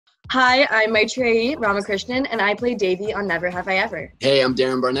Hi, I'm Maitreyi Ramakrishnan, and I play Devi on Never Have I Ever. Hey, I'm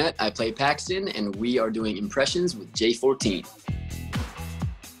Darren Barnet. I play Paxton, and we are doing impressions with J14.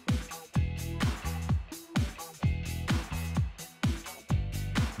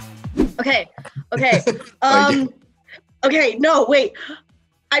 Okay. Okay, no, wait.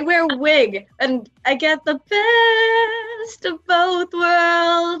 I wear a wig, and I get the best of both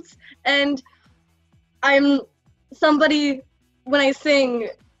worlds, and I'm somebody when I sing,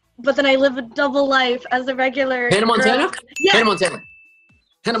 but then I live a double life as a regular Hannah Montana? girl. Yes. Hannah Montana.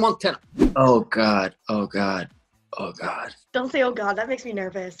 Hannah Montana. Oh, God. Oh, God. Oh, God. Don't say, oh God, that makes me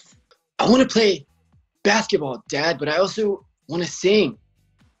nervous. I want to play basketball, Dad, but I also want to sing.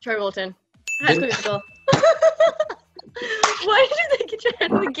 Troy Bolton. High School Musical. Why did you get your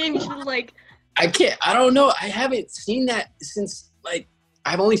head in the game? You should have, I don't know. I haven't seen that since,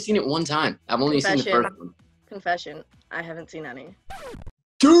 I've only seen it one time. I've only seen the first one. Confession. I haven't seen any.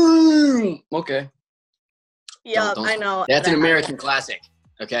 Damn! Okay. Yeah, I know. That's an American classic,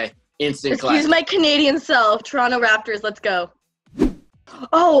 okay? Instant classic. Excuse my Canadian self. Toronto Raptors, let's go.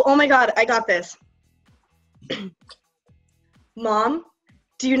 Oh my God, I got this. Mom,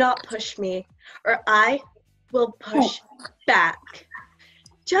 do not push me, or I will push back.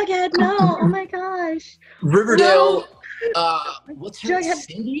 Jughead, no! Oh my gosh. Riverdale. No. What's her name?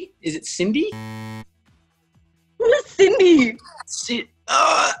 Cindy? Is it Cindy? Who is Cindy?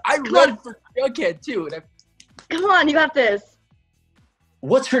 I read for Jughead too. Come on, you got this.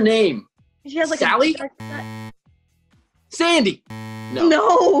 What's her name? She has Sally? Sandy.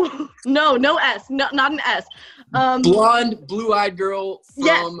 No S. No, not an S. Blonde, blue-eyed girl from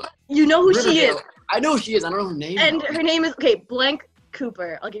yes, you know who Riverdale. she is. I know who she is. I don't know her name. And her name is Blank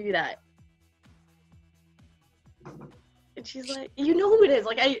Cooper. I'll give you that. And she's like, you know who it is.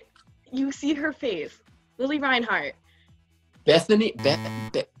 You see her face. Lily Reinhart. Bethany. I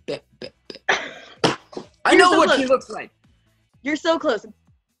know what she looks like. You're so close.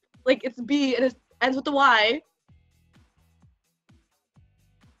 It's B and it ends with the Y.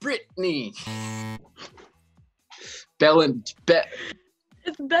 Brittany. It's Betty.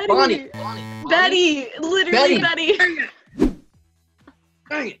 Bonnie. Betty. Literally Betty.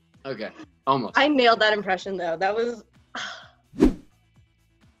 Dang it. Okay. Almost. I nailed that impression though. That was.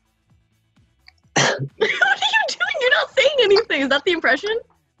 What are you doing? You're not saying anything. Is that the impression?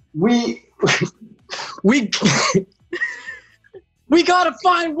 We gotta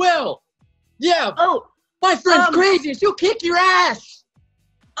find Will. Yeah. Oh. My friend's crazy. She'll kick your ass.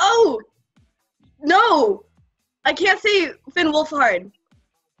 Oh. No. I can't say Finn Wolfhard.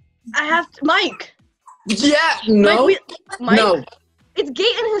 I have to. Mike. Yeah. No. Mike. No. It's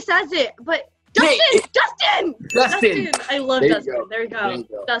Gaten who says it, but Justin. I love Justin. There we go.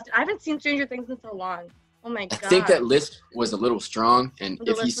 Justin. I haven't seen Stranger Things in so long. Oh my God. I think that list was a little strong, and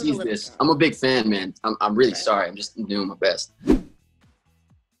if he sees this, I'm a big fan, man. I'm really sorry. I'm just doing my best. You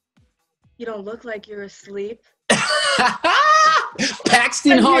don't look like you're asleep.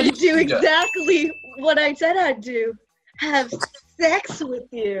 Paxton Hall, you do exactly what I said I'd do. Have sex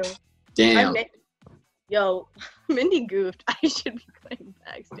with you. Damn. Yo, Mindy goofed. I should be playing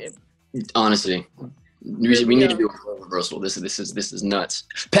Paxton. Honestly, we need to do a role reversal. This is nuts.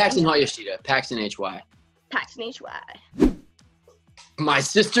 Paxton Hall Yoshida. Paxton HY. Paxton HY. My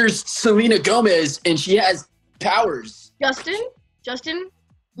sister's Selena Gomez, and she has powers. Justin?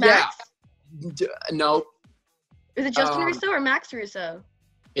 Max? Yeah. No. Is it Justin Russo or Max Russo?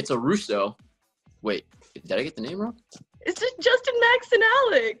 It's a Russo. Wait, did I get the name wrong? It's just Justin, Max, and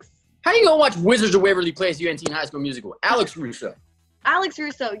Alex. How you gonna watch Wizards of Waverly Place UNT High School Musical? Alex Russo. Alex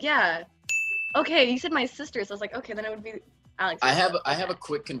Russo, yeah. Okay, you said my sister, so I was like, okay, then it would be Alex. I have a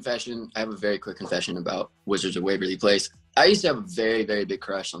quick confession. I have a very quick confession about Wizards of Waverly Place. I used to have a very, very big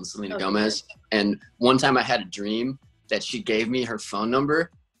crush on Selena Gomez, and one time I had a dream that she gave me her phone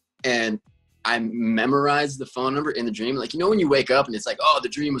number, and I memorized the phone number in the dream. When you wake up and it's like, oh, the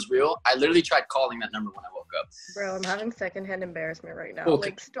dream was real. I literally tried calling that number when I woke up. Bro, I'm having secondhand embarrassment right now.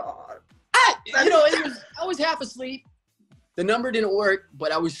 Okay. Stop. I was half asleep. The number didn't work,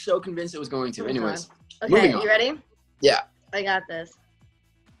 but I was so convinced it was going to. Anyways, okay, you ready? Yeah. I got this.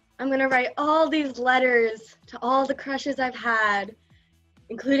 I'm going to write all these letters to all the crushes I've had,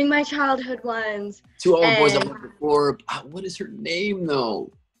 including my childhood ones. To all the boys I've loved before. What is her name,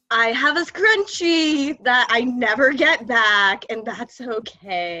 though? I have a scrunchie that I never get back, and that's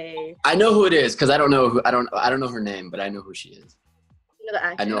okay. I know who it is because I don't know her name, but I know who she is. You know the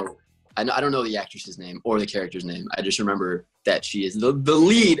actor? I don't know the actress's name or the character's name. I just remember that she is the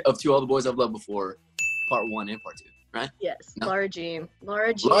lead of To All the Boys I've Loved Before, Part 1 and Part 2, right? Yes, No. Laura Jean.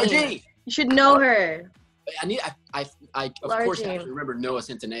 Laura Jean. You should know her. I of course have to remember Noah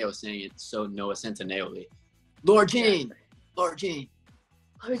Centineo saying it so Noah Centineo-ly. Lord Jean. Lord Jean.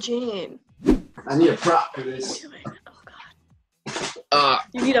 Lord Jean. I need a prop for this. Oh God.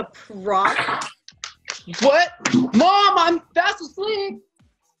 You need a prop? What? Mom, I'm fast asleep.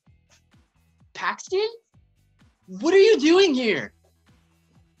 Paxton? What are you doing here?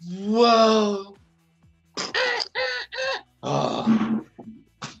 Whoa. Oh.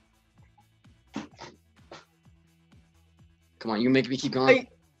 Come on, you make me keep going.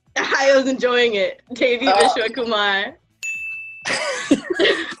 I was enjoying it. Devi Vishwakumar.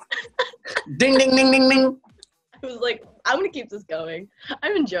 Ding, ding, ding, ding, ding. I was like, I'm gonna keep this going.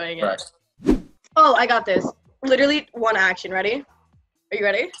 I'm enjoying it. Right. Oh, I got this. Literally one action. Ready? Are you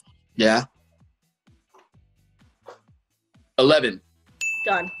ready? Yeah. 11.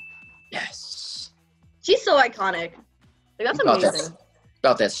 Done. Yes. She's so iconic. Like, that's amazing.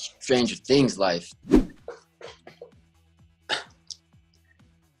 About that Stranger Things life.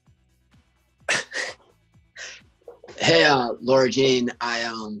 Hey, Laura Jane, I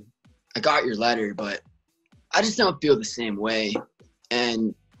got your letter, but I just don't feel the same way,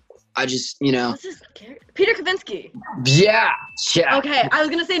 and I just, What's this character? Peter Kavinsky. Yeah. Okay, I was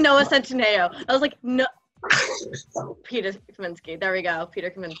gonna say Noah Centineo. I was like, no. Peter Kavinsky. There we go.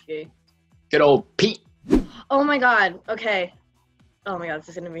 Peter Kavinsky. Good old Pete. Oh my God. Okay. Oh my God, this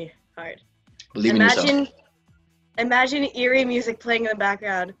is gonna be hard. Believe in yourself. Imagine eerie music playing in the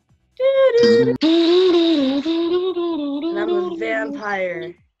background. And I'm a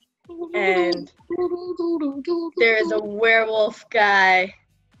vampire. And there's a werewolf guy.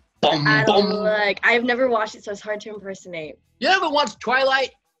 I've never watched it, so it's hard to impersonate. You haven't watched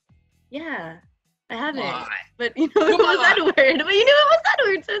Twilight? Yeah, I haven't. Why? But you know it was Edward. But you knew it was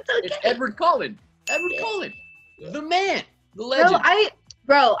Edward, so it's okay. It's Edward Cullen. Edward Cullen. The man. The legend.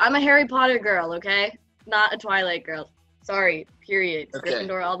 Bro, I'm a Harry Potter girl, okay? Not a Twilight girl. Sorry, period. Okay.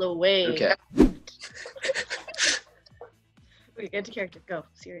 Gryffindor all the way. Okay. Okay, get to character. Go.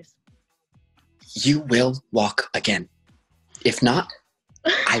 Serious. You will walk again. If not,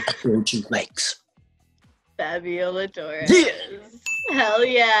 I build you legs. Fabiola Torres. Yeah. Hell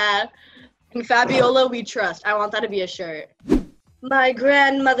yeah. And Fabiola we trust. I want that to be a shirt. My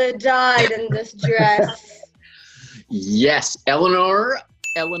grandmother died in this dress. Yes. Eleanor.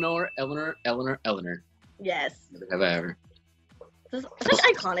 Yes. Never have I ever. Such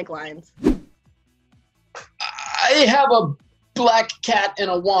iconic lines. I have a black cat and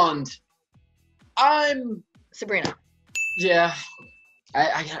a wand. I'm Sabrina. Yeah.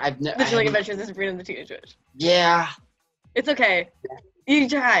 I've never. The Chilling Adventures of Sabrina the Teenage Witch. Yeah. It's okay. You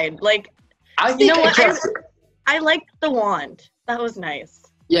tried. Like, I think you know what? I liked the wand. That was nice.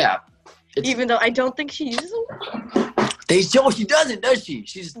 Yeah. Even though I don't think she uses them. She doesn't, does she?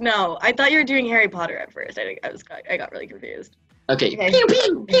 No, I thought you were doing Harry Potter at first. I got really confused. Okay. Pew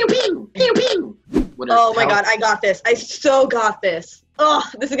pew pew pew pew pew. Oh my God, I got this. I so got this. Oh,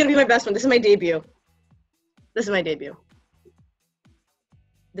 this is gonna be my best one. This is my debut. This is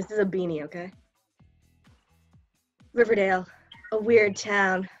a beanie, okay? Riverdale, a weird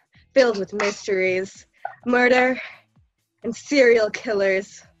town filled with mysteries, murder, and serial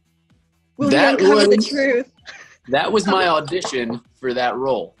killers. Will we uncover the truth? That was my audition for that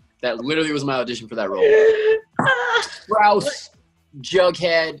role. That literally was my audition for that role. Sprouse,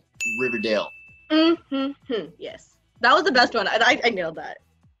 Jughead, Riverdale. Yes. That was the best one. I nailed that.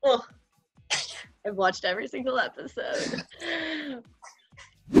 Oh, I've watched every single episode.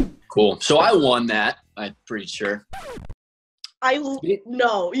 Cool. So I won that, I'm pretty sure.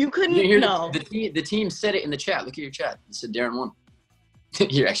 No, you couldn't. No. The team said it in the chat. Look at your chat. It said Darren won.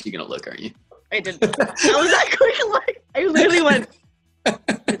 You're actually going to look, aren't you? I didn't. That was that quick look. I literally went.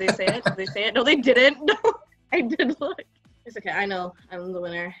 Did they say it? Did they say it? No, they didn't. No, I did look. It's okay. I know. I'm the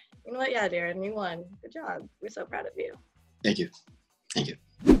winner. You know what? Yeah, Darren, you won. Good job. We're so proud of you. Thank you. Thank you.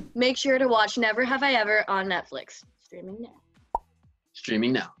 Make sure to watch Never Have I Ever on Netflix. Streaming now.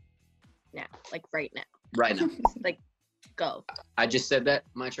 Streaming now. Now. Like right now. Right now. Like, go. I just said that,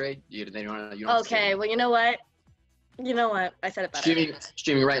 Maitreyi. You don't okay, well, you know what? I said it better.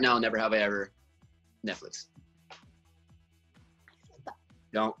 Streaming right now, Never Have I Ever. Netflix.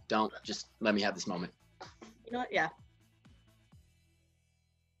 Don't. Just let me have this moment. You know what? Yeah.